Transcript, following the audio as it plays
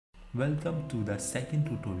Welcome to the second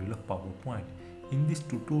tutorial of PowerPoint. In this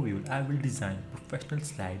tutorial, I will design professional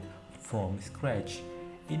slide from scratch.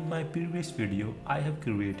 In my previous video, I have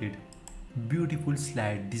created beautiful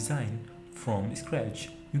slide design from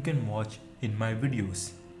scratch. You can watch in my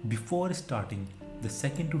videos. Before starting the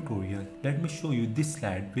second tutorial, let me show you this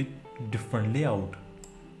slide with different layout.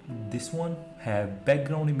 This one have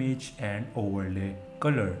background image and overlay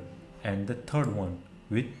color, and the third one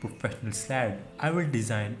with professional slide. I will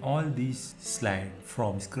design all these slides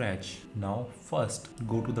from scratch. Now first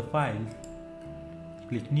go to the file,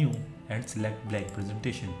 click new and select blank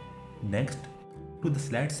presentation. Next to the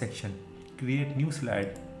slide section, create new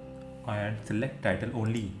slide and select title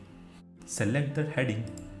only. Select the heading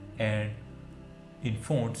and in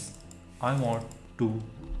fonts I want to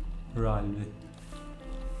railway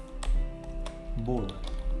board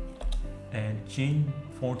and change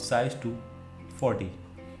font size to 40.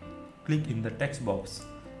 Click in the text box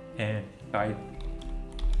and type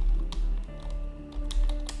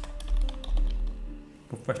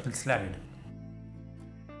professional slide.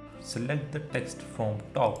 Select the text from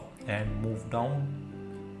top and move down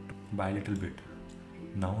by a little bit.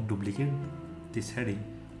 Now duplicate this heading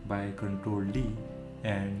by Ctrl D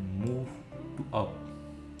and move to up.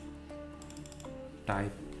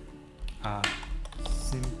 Type a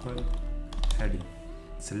simple heading.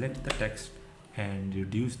 Select the text and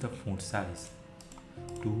reduce the font size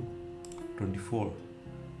to 24.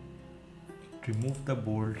 Remove the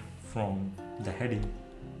bold from the heading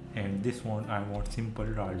and this one I want simple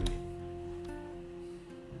railway.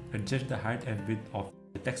 Adjust the height and width of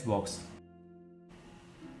the text box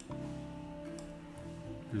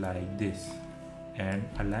like this and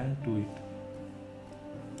align to it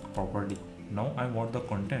properly. Now I want the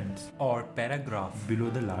contents or paragraph below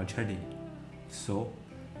the large heading. So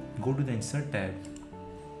go to the Insert tab,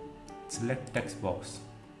 select text box,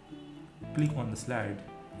 click on the slide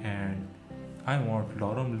and I want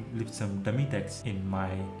Lorem Ipsum dummy text in my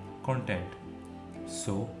content.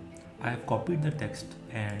 So I have copied the text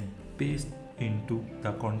and paste into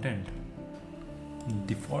the content.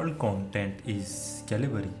 Default content is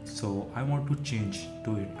Calibri, so I want to change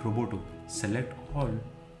to it Roboto. Select all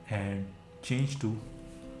and change to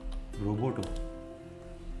Roboto.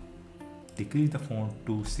 Decrease the font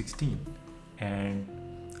to 16 and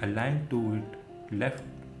align to it left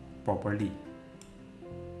properly.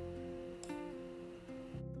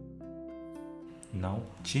 Now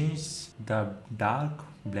change the dark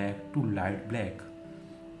black to light black.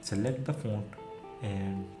 Select the font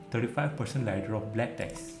and 35% lighter of black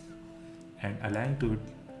text and align to it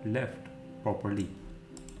left properly.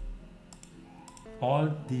 All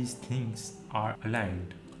these things are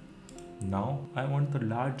aligned. Now I want the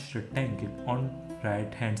large rectangle on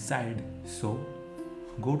right hand side, so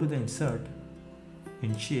go to the Insert,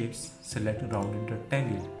 in Shapes, select rounded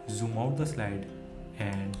rectangle, zoom out the slide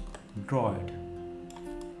and draw it.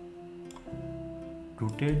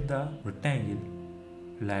 Rotate the rectangle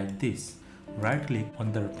like this. Right click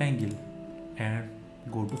on the rectangle and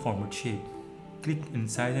go to Format Shape. Click in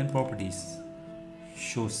Size and Properties,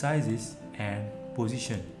 show sizes and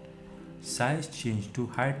position. Size change to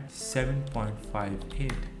height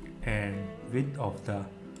 7.58 and width of the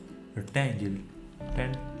rectangle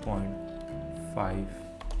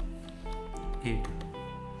 10.58.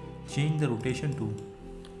 Change the rotation to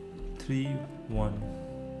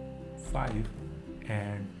 315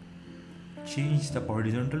 and change the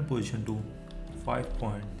horizontal position to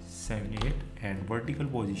 5.78 and vertical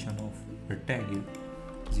position of rectangle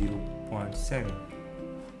 0.7.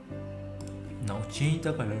 Now change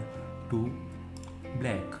the color to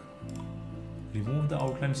black. Remove the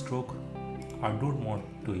outline stroke, I don't want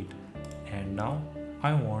to it, and now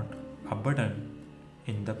I want a button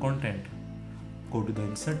in the content. Go to the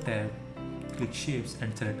Insert tab, click Shapes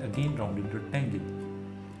and select again rounded rectangle.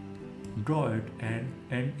 Draw it and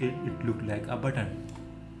it look like a button.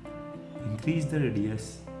 Increase the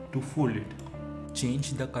radius to full it.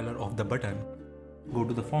 Change the color of the button. Go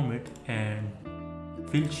to the Format and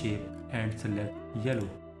Fill Shape and select yellow.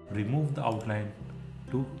 Remove the outline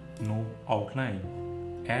to no outline.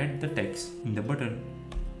 Add the text in the button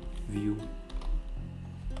view.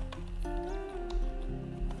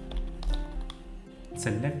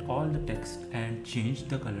 Select all the text and change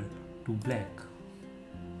the color to black.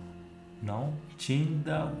 Now change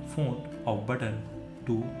the font of button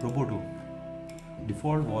to Roboto.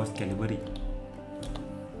 Default was Calibri.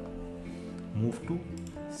 Move to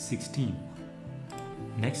 16.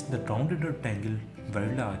 Next, the rounded rectangle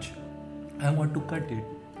very large. I want to cut it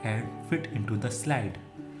and fit into the slide.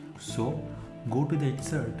 So go to the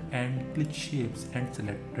Insert and click Shapes and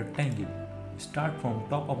select rectangle. Start from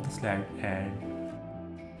top of the slide and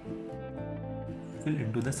fill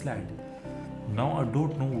into the slide. Now I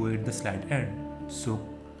don't know where the slide ends, so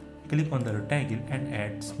click on the rectangle and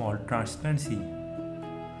add small transparency.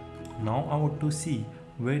 Now I want to see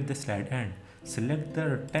where the slide ends. Select the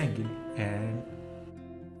rectangle and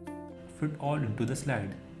fit all into the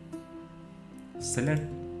slide. Select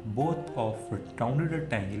both of rounded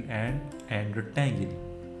rectangle and rectangle.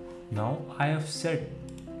 Now I have set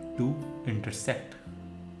to intersect.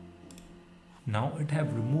 Now it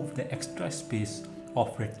have removed the extra space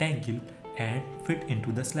of rectangle and fit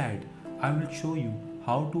into the slide. I will show you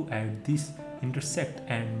how to add this intersect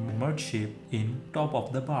and merge shape in top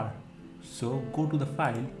of the bar. So go to the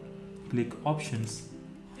file, click options,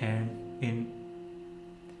 and in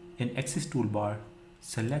axis toolbar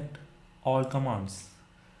select all commands.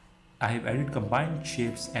 I have added combined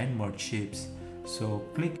shapes and merge shapes. So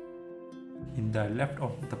click in the left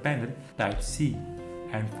of the panel, type C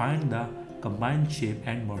and find the combined shape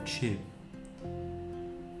and merge shape.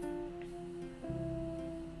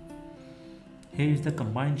 Here is the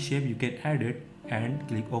combined shape, you can add it and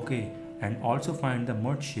click OK, and also find the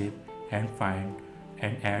merge shape and find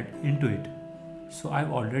and add into it. So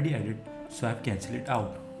I've already added, so I've cancelled it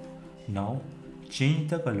out. Now change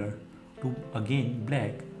the color to again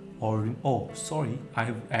black, or I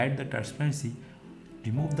have added the transparency.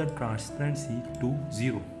 Remove the transparency to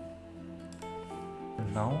 0.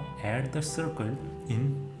 Now add the circle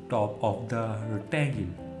in top of the rectangle.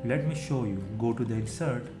 Let me show you. Go to the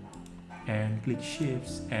insert and click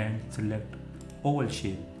shapes and select oval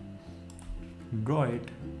shape. Draw it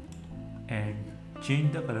and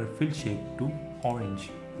change the color fill shape to orange.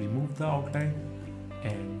 Remove the outline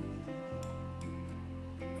and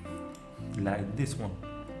like this one.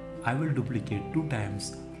 I will duplicate 2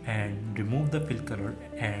 times and remove the fill color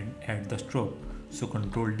and add the stroke. So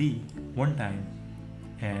Ctrl D 1 time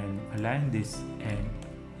and align this and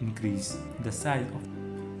increase the size of.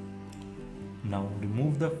 Now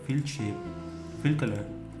remove the fill shape, fill color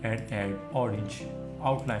and add orange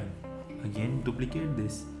outline. Again duplicate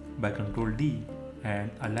this by Ctrl D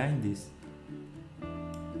and align this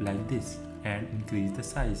like this and increase the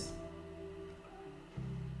size.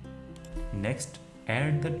 Next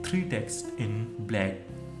add the 3 text in black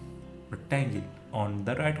rectangle on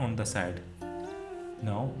the right on the side.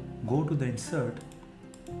 Now go to the insert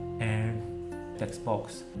and text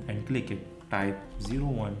box and click it, type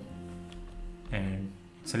 01 and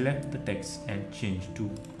select the text and change to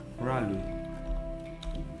Railway.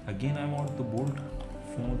 Again I want the bold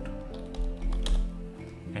font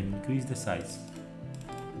and increase the size.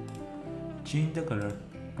 Change the color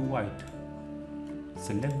to white.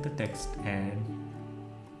 Select the text and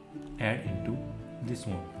add into this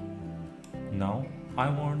one. Now I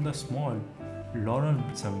want the small Lauren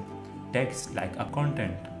some text like a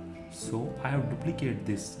content. So I have duplicate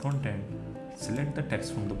this content, select the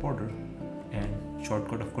text from the border and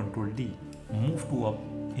shortcut of Ctrl D. Move to up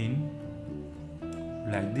in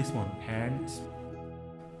like this one, and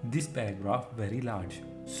this paragraph very large,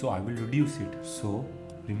 so I will reduce it. So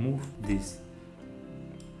remove this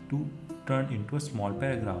to turn into a small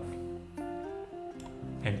paragraph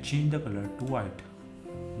and change the color to white.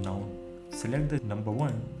 Now select the number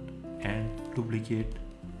 1 and duplicate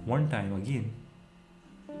 1 time again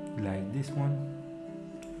like this one,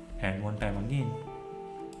 and 1 time again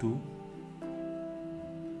to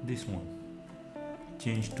this one.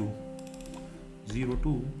 Change to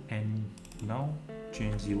 02 and now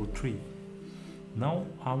change 03. Now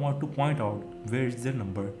I want to point out where is the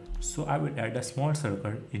number, so I will add a small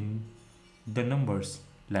circle in the numbers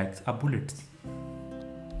like a bullets.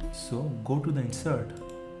 So go to the insert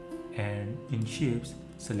and in shapes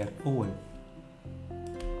select oval.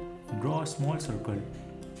 Draw a small circle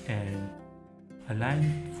and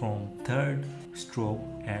align from 3rd stroke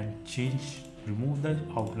and remove the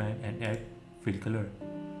outline and add fill color.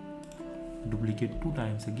 Duplicate 2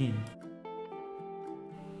 times again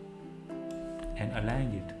and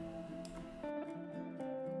align it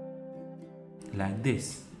like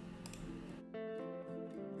this.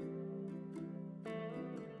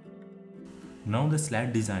 Now the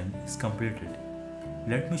slide design is completed.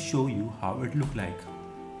 Let me show you how it look like.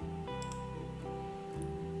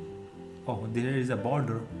 Oh, there is a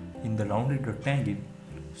border in the rounded rectangle,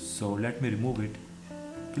 so let me remove it.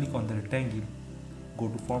 Click on the rectangle, go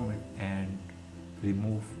to format and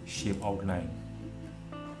remove shape outline.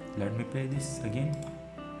 Let me play this again.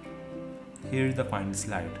 Here is the final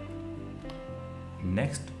slide.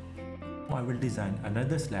 Next, I will design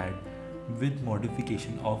another slide with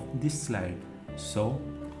modification of this slide. So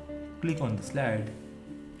click on the slide,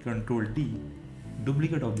 Ctrl D,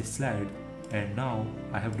 duplicate of this slide and now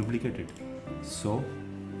I have duplicated. So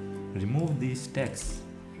remove these texts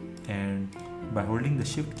and by holding the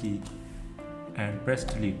shift key and press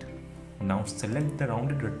delete. Now select the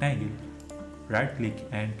rounded rectangle, right click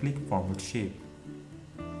and click format shape.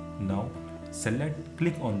 Now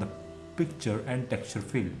click on the picture and texture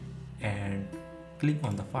fill and click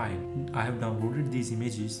on the file. I have downloaded these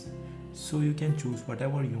images, so you can choose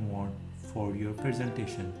whatever you want for your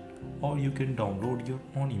presentation, or you can download your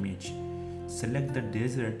own image. Select the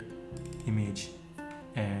desert image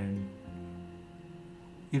and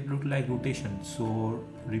it looks like rotation, so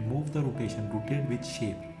remove the rotation, rotate with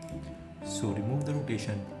shape. So remove the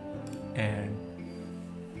rotation and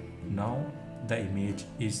now the image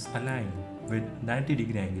is aligned with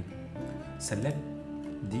 90-degree angle. Select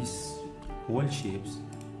these oval shapes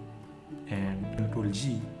and Ctrl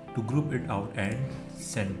G to group it out and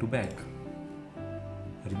send to back.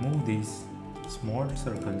 Remove these small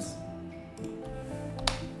circles.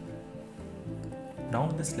 Now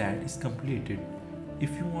the slide is completed.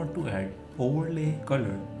 If you want to add overlay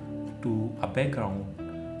color to a background,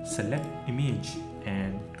 select image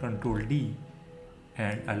and Ctrl D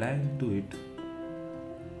and align to it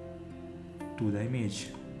to the image.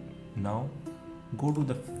 Now go to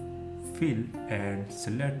the fill and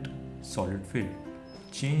select solid fill.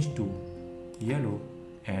 Change to yellow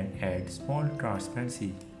and add small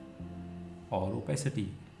transparency or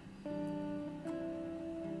opacity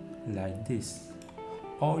like this,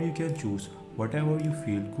 or you can choose whatever you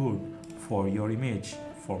feel good for your image.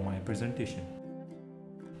 For my presentation,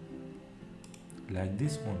 like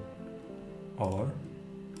this one or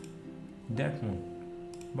that one,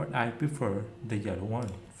 but I prefer the yellow one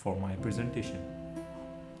for my presentation.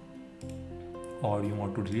 Or you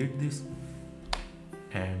want to delete this,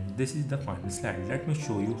 and this is the final slide. Let me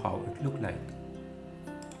show you how it look like.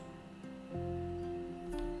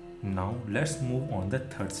 Now let's move on the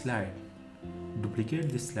third slide. Duplicate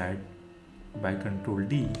this slide by Ctrl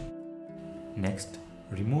D. Next,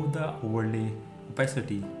 remove the overlay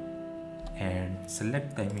opacity and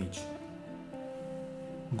select the image.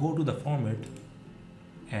 Go to the format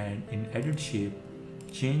and in edit shape,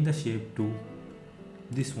 change the shape to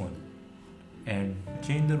this one and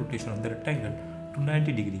change the rotation of the rectangle to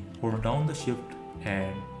 90 degree. Hold down the shift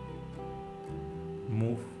and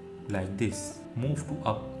move like this. Move to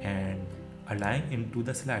up and align into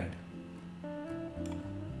the slide.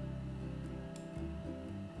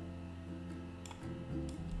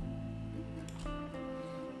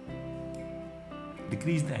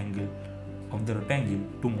 Decrease the angle of the rectangle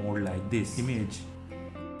to more like this image.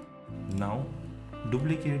 Now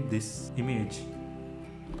duplicate this image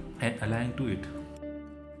and align to it.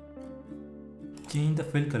 Change the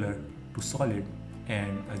fill color to solid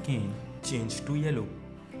and again change to yellow.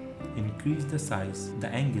 Increase the size, the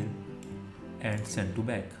angle and send to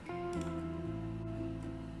back.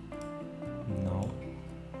 Now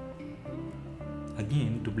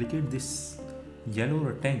again duplicate this yellow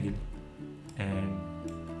rectangle and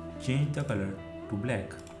change the color to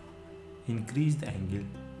black. Increase the angle,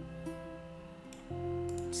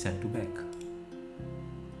 send to back.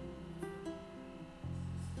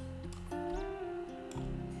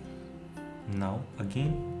 Now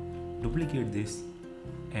again duplicate this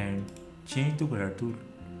and change the color to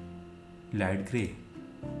light gray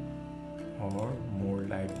or more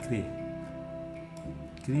light gray.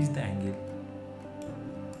 Increase the angle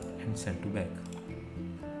and send to back.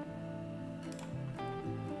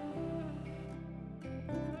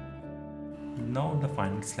 Now the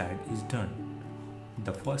final slide is done.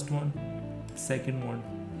 The first one, second one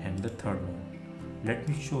and the third one. Let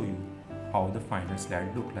me show you how the final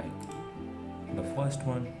slide look like. The first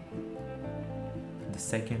one, the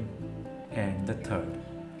second and the third.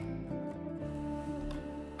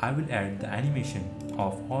 I will add the animation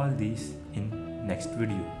of all these in next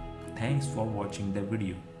video. Thanks for watching the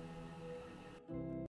video.